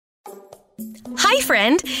Hi,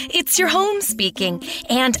 friend. It's your home speaking,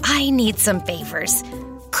 and I need some favors.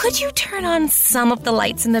 Could you turn on some of the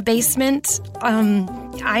lights in the basement?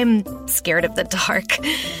 I'm scared of the dark.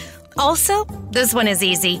 Also, this one is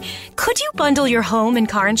easy. Could you bundle your home and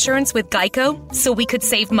car insurance with Geico so we could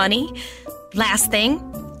save money? Last thing,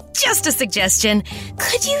 just a suggestion.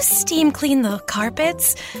 Could you steam clean the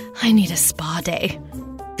carpets? I need a spa day.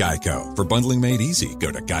 Geico. For bundling made easy, go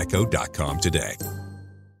to geico.com today.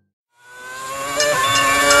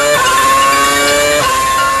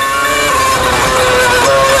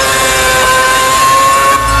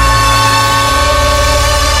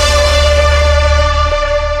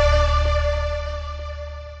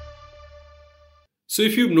 So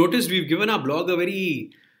if you've noticed, we've given our blog a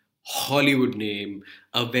very Hollywood name,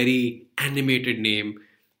 a very animated name,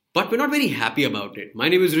 but we're not very happy about it. My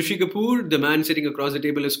name is Rishi Kapoor. The man sitting across the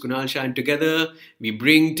table is Kunal Shah, and together we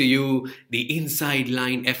bring to you the Inside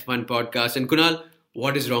Line F1 podcast. And Kunal,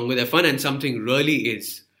 what is wrong with F1? And something really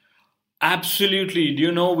is. Absolutely. Do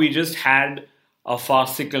you know we just had a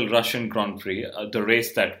farcical Russian Grand Prix, the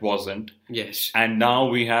race that wasn't. Yes. And now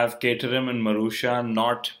we have Caterham and Marussia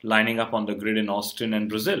not lining up on the grid in Austin and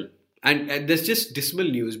Brazil. And there's just dismal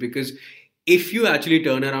news, because if you actually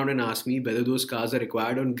turn around and ask me whether those cars are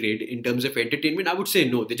required on grid in terms of entertainment, I would say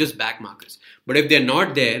no, they're just back markers. But if they're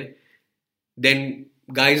not there, then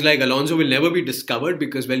guys like Alonso will never be discovered,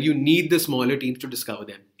 because, well, you need the smaller teams to discover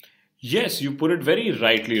them. Yes, you put it very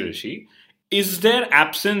rightly, Rishi. Is their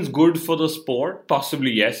absence good for the sport?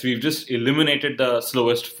 Possibly yes. We've just eliminated the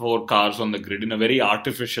slowest 4 cars on the grid in a very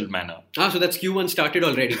artificial manner. So that's Q1 started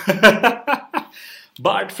already.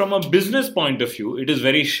 But from a business point of view, it is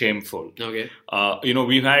very shameful. Okay.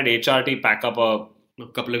 We've had HRT pack up a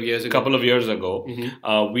couple of years ago.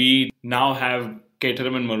 Mm-hmm. We now have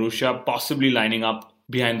Caterham and Marussia possibly lining up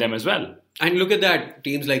behind them as well. And look at that.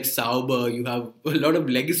 Teams like Sauber, you have a lot of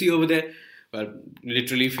legacy over there. Well,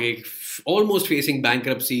 literally almost facing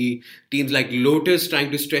bankruptcy. Teams like Lotus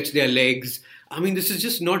trying to stretch their legs. I mean, this is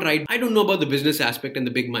just not right. I don't know about the business aspect and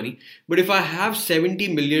the big money, but if I have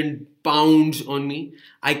 70 million pounds on me,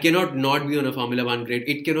 I cannot not be on a Formula One grid.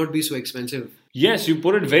 It cannot be so expensive. Yes, you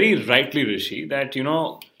put it very rightly, Rishi, that,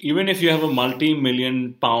 even if you have a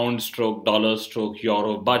multi-million pound stroke dollar stroke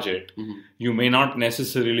euro budget, you may not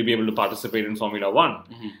necessarily be able to participate in Formula One.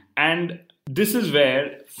 Mm-hmm. And this is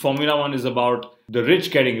where Formula One is about the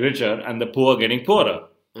rich getting richer and the poor getting poorer.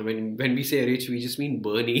 I mean, when we say rich, we just mean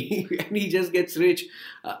Bernie, and he just gets rich.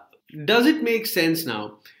 Does it make sense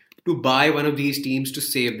now to buy one of these teams to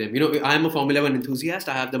save them? I'm a Formula One enthusiast.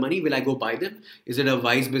 I have the money. Will I go buy them? Is it a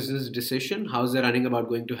wise business decision? How's the running about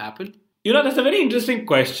going to happen? That's a very interesting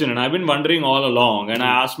question, and I've been wondering all along. And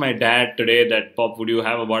I asked my dad today that, Pop, would you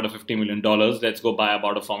have about a $50 million? Let's go buy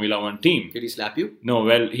about a Formula One team. Did he slap you? No,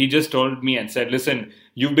 well, he just told me and said, listen,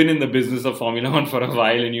 you've been in the business of Formula One for a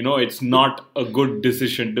while, and it's not a good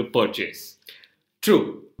decision to purchase.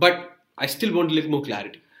 True, but I still want a little more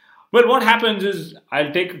clarity. Well, what happens is,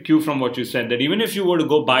 I'll take a cue from what you said, that even if you were to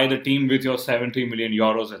go buy the team with your 70 million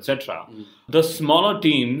euros, etc., the smaller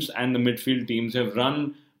teams and the midfield teams have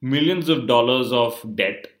run millions of dollars of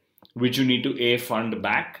debt, which you need to A, fund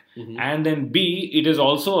back, and then B, it is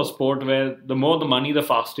also a sport where the more the money, the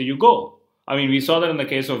faster you go. I mean, we saw that in the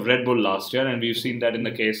case of Red Bull last year, and we've seen that in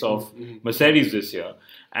the case of Mercedes this year.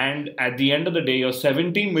 And at the end of the day, your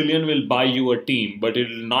 70 million will buy you a team, but it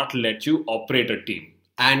will not let you operate a team.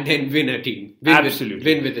 And then win a team. Absolutely.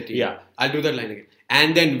 Win with the team. Yeah. I'll do that line again.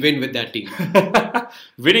 And then win with that team.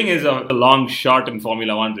 Winning is a long shot in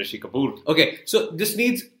Formula One, Rishi Kapoor. Okay, so this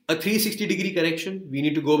needs a 360-degree correction. We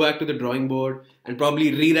need to go back to the drawing board and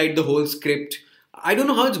probably rewrite the whole script. I don't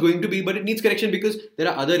know how it's going to be, but it needs correction, because there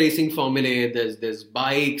are other racing formulae. There's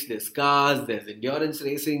bikes, there's cars, there's endurance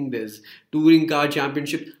racing, there's touring car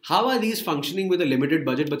championship. How are these functioning with a limited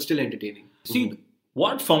budget but still entertaining? See,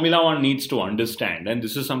 what Formula One needs to understand, and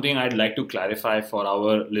this is something I'd like to clarify for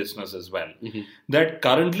our listeners as well, that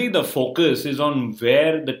currently the focus is on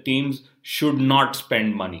where the teams should not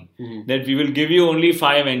spend money. That we will give you only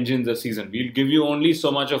 5 engines a season. We'll give you only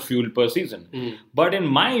so much of fuel per season. But in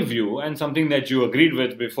my view, and something that you agreed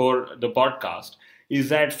with before the podcast, is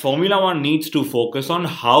that Formula One needs to focus on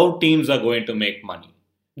how teams are going to make money.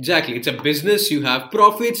 Exactly. It's a business. You have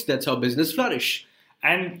profits. That's how business flourish.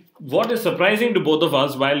 And what is surprising to both of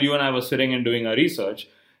us while you and I were sitting and doing our research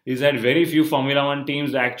is that very few Formula One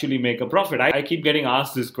teams actually make a profit. I keep getting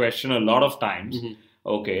asked this question a lot of times.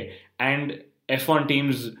 Okay. And F1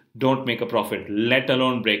 teams don't make a profit, let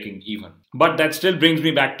alone breaking even. But that still brings me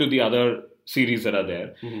back to the other series that are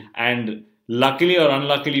there. And luckily or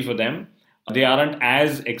unluckily for them, They aren't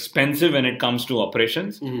as expensive when it comes to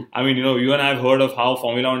operations. I mean, you and I have heard of how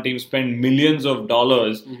Formula One teams spend millions of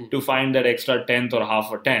dollars to find that extra tenth or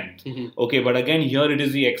half a tenth. Okay, but again, here it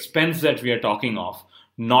is the expense that we are talking of,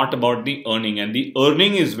 not about the earning. And the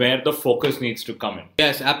earning is where the focus needs to come in.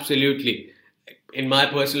 Yes, absolutely. In my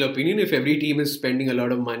personal opinion, if every team is spending a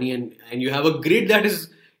lot of money and you have a grid that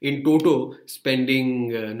is in toto spending,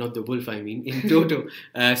 not the wolf, I mean, in toto,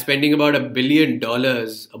 spending about $1 billion,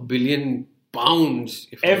 £1 billion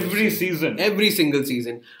every season. Every single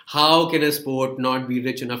season. How can a sport not be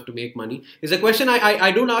rich enough to make money? Is a question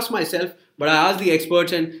I don't ask myself, but I ask the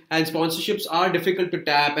experts, and sponsorships are difficult to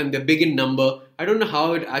tap and they're big in number. I don't know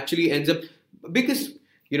how it actually ends up, because,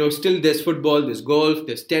 still there's football, there's golf,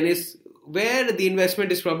 there's tennis, where the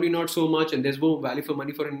investment is probably not so much and there's more value for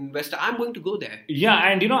money for an investor. I'm going to go there. Yeah,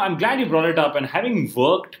 and I'm glad you brought it up. And having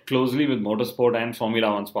worked closely with motorsport and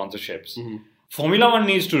Formula One sponsorships, Formula One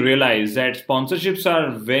needs to realize that sponsorships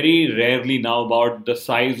are very rarely now about the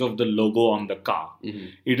size of the logo on the car.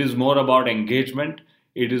 It is more about engagement.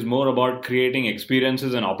 It is more about creating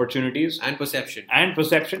experiences and opportunities. And perception.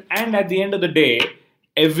 And at the end of the day,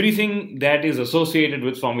 everything that is associated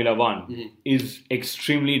with Formula One is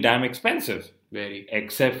extremely damn expensive. Very.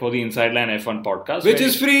 Except for the Inside Line F1 podcast. Which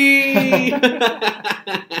is free!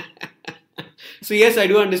 So yes, I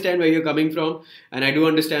do understand where you're coming from. And I do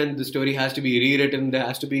understand the story has to be rewritten. There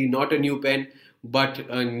has to be not a new pen, but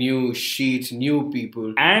a new sheets, new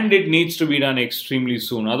people. And it needs to be done extremely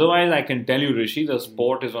soon. Otherwise, I can tell you, Rishi, the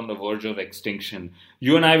sport is on the verge of extinction.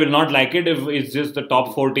 You and I will not like it if it's just the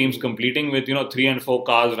top 4 teams competing with, 3 and 4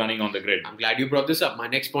 cars running on the grid. I'm glad you brought this up. My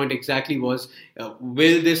next point exactly was,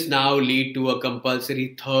 will this now lead to a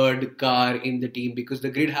compulsory third car in the team? Because the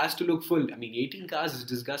grid has to look full. I mean, 18 cars is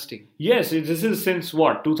disgusting. Yes, this is since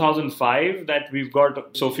 2005 that we've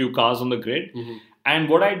got so few cars on the grid. And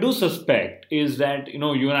what I do suspect is that,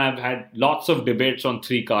 you and I have had lots of debates on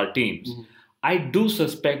 3-car teams. I do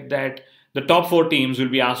suspect that the top 4 teams will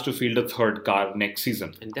be asked to field a third car next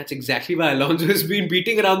season. And that's exactly why Alonso has been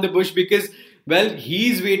beating around the bush, because, well,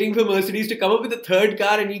 he's waiting for Mercedes to come up with a third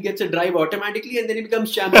car and he gets a drive automatically and then he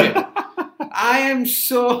becomes champion. I am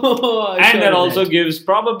so And that also gives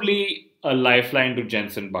probably a lifeline to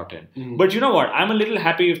Jenson Button. But you know what? I'm a little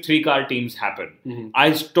happy if 3-car teams happen.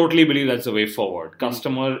 I totally believe that's the way forward.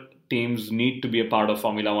 Customer teams need to be a part of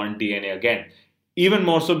Formula One DNA again. Even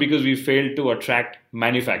more so because we failed to attract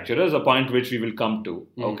manufacturers, a point which we will come to.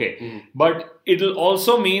 But it'll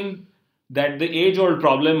also mean that the age-old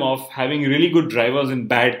problem of having really good drivers in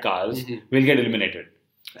bad cars will get eliminated.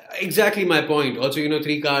 Exactly my point. Also,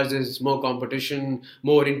 3 cars is more competition,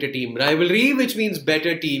 more inter-team rivalry, which means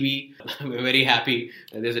better TV. We're very happy.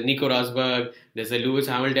 There's a Nico Rosberg, there's a Lewis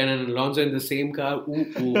Hamilton and Alonso in the same car.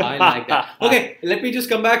 Ooh, I like that. Okay, let me just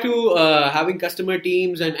come back to having customer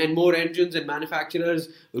teams and more engines and manufacturers.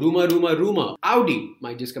 Rumor. Audi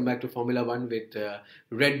might just come back to Formula One with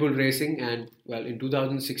Red Bull Racing, and, well, in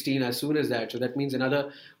 2016 as soon as that. So that means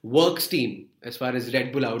another works team as far as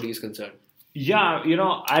Red Bull Audi is concerned. Yeah,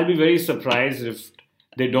 I'll be very surprised if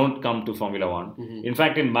they don't come to Formula One. In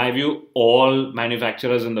fact, in my view, all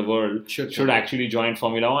manufacturers in the world should actually join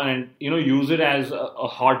Formula One and, use it as a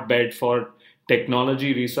hotbed for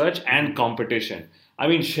technology research and competition. I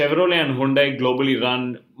mean, Chevrolet and Hyundai globally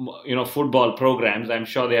run, football programs. I'm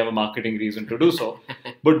sure they have a marketing reason to do so.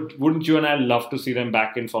 But wouldn't you and I love to see them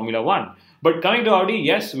back in Formula One? But coming to Audi,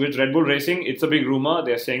 yes, with Red Bull Racing, it's a big rumor.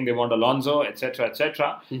 They're saying they want Alonso, etc.,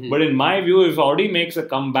 etc. But in my view, if Audi makes a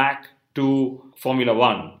comeback to Formula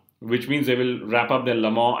One, which means they will wrap up their Le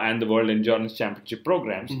Mans and the World Endurance Championship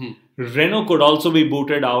programs, Renault could also be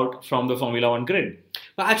booted out from the Formula One grid.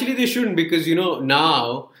 But actually, they shouldn't, because,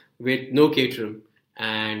 now with no Caterham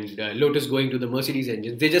and Lotus going to the Mercedes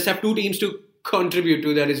engines, they just have 2 teams to contribute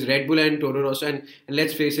to. That is Red Bull and Toro Rosso. And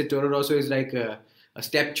let's face it, Toro Rosso is like a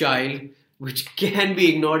stepchild, which can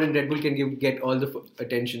be ignored, and Red Bull can get all the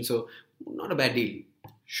attention. So, not a bad deal.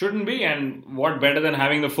 Shouldn't be. And what better than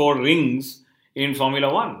having the 4 rings in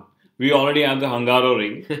Formula One? We already have the Hungaro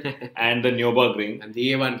ring and the Nürburgring. And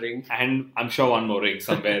the A1 ring. And I'm sure one more ring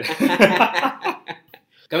somewhere.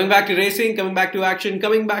 Coming back to racing, coming back to action,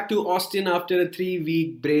 coming back to Austin after a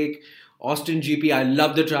 3-week break. Austin GP, I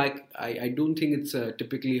love the track. I don't think it's a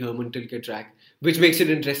typically Hermann Tilke track, which makes it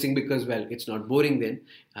interesting because, well, it's not boring then.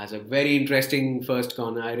 It has a very interesting first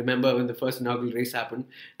corner. I remember when the first inaugural race happened,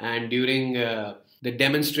 and during the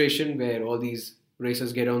demonstration where all these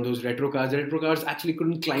racers get on those retro cars, the retro cars actually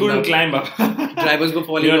couldn't climb up. Drivers were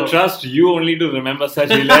falling off. Trust you only to remember such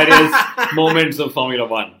hilarious moments of Formula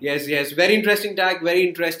One. Yes. Very interesting track, very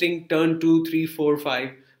interesting. Turn 2, 3, 4,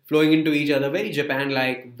 5. flowing into each other, very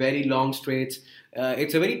Japan-like, very long straights.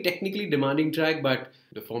 It's a very technically demanding track, but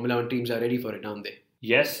the Formula One teams are ready for it, aren't they?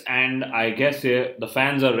 Yes, and I guess the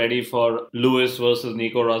fans are ready for Lewis versus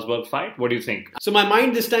Nico Rosberg fight. What do you think? So my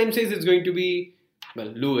mind this time says it's going to be,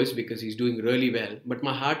 Lewis, because he's doing really well. But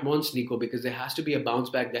my heart wants Nico, because there has to be a bounce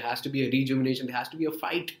back, there has to be a rejuvenation, there has to be a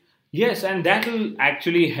fight. Yes, and that will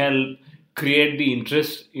actually help create the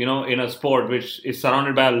interest, in a sport which is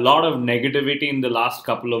surrounded by a lot of negativity in the last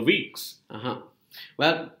couple of weeks.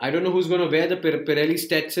 Well, I don't know who's going to wear the Pirelli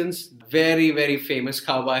Stetsons, very, very famous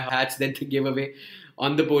cowboy hats that they gave away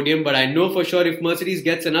on the podium. But I know for sure if Mercedes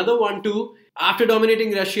gets another 1-2, after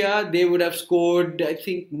dominating Russia, they would have scored, I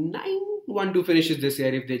think, 9 1-2 finishes this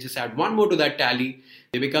year. If they just add one more to that tally,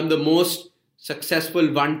 they become the most successful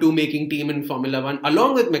 1-2 making team in Formula One,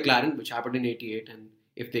 along with McLaren, which happened in 88. And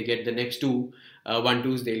if they get the next two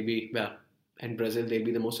 1-2s, they'll be, in Brazil, they'll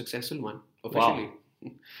be the most successful one, officially.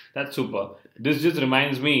 Wow. That's super. This just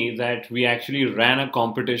reminds me that we actually ran a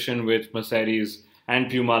competition with Mercedes and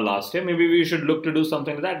Puma last year. Maybe we should look to do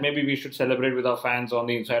something like that. Maybe we should celebrate with our fans on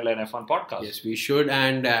the Inside Line F1 podcast. Yes, we should.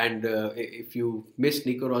 And if you missed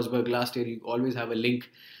Nico Rosberg last year, you always have a link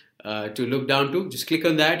to look down to. Just click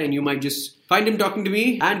on that and you might just find him talking to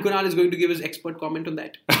me. And Kunal is going to give his expert comment on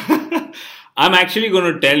that. I'm actually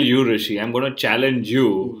going to tell you, Rishi, I'm going to challenge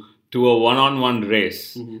you to a one-on-one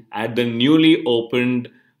race at the newly opened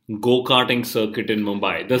go-karting circuit in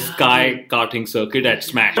Mumbai, the Sky Karting Circuit at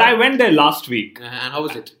Smash. I went there last week. And how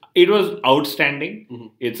was it? It was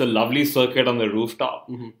outstanding. It's a lovely circuit on the rooftop.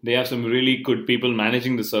 They have some really good people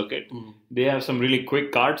managing the circuit. They have some really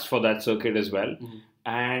quick carts for that circuit as well.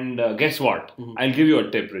 And guess what? I'll give you a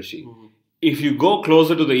tip, Rishi. If you go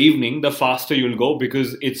closer to the evening, the faster you'll go,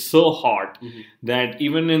 because it's so hot that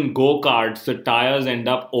even in go-karts, the tires end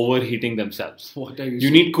up overheating themselves. What are you You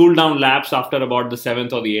saying? need cool-down laps after about the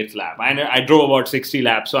 7th or the 8th lap. I drove about 60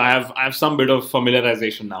 laps, so I have some bit of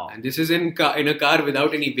familiarization now. And this is in a car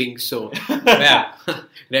without any wings, so yeah.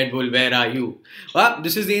 Red Bull, where are you? Well,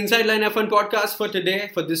 this is the Inside Line F1 podcast for today,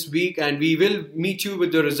 for this week, and we will meet you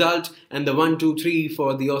with the result and the 1, 2, 3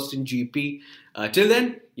 for the Austin GP. Till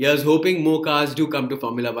then, here's hoping more cars do come to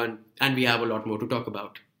Formula One, and we have a lot more to talk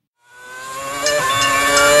about.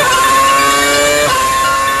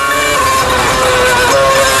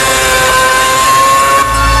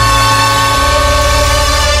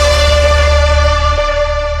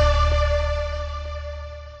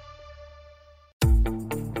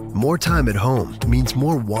 More time at home means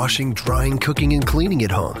more washing, drying, cooking, and cleaning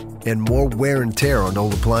at home, and more wear and tear on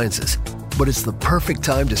old appliances. But it's the perfect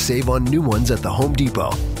time to save on new ones at the Home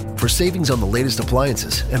Depot. For savings on the latest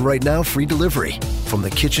appliances, and right now, free delivery. From the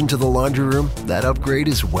kitchen to the laundry room, that upgrade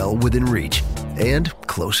is well within reach. And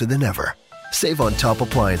closer than ever. Save on top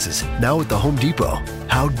appliances, now at the Home Depot.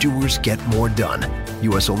 How doers get more done.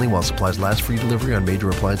 U.S. only while supplies last. Free delivery on major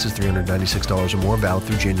appliances $396 or more, valid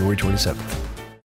through January 27th.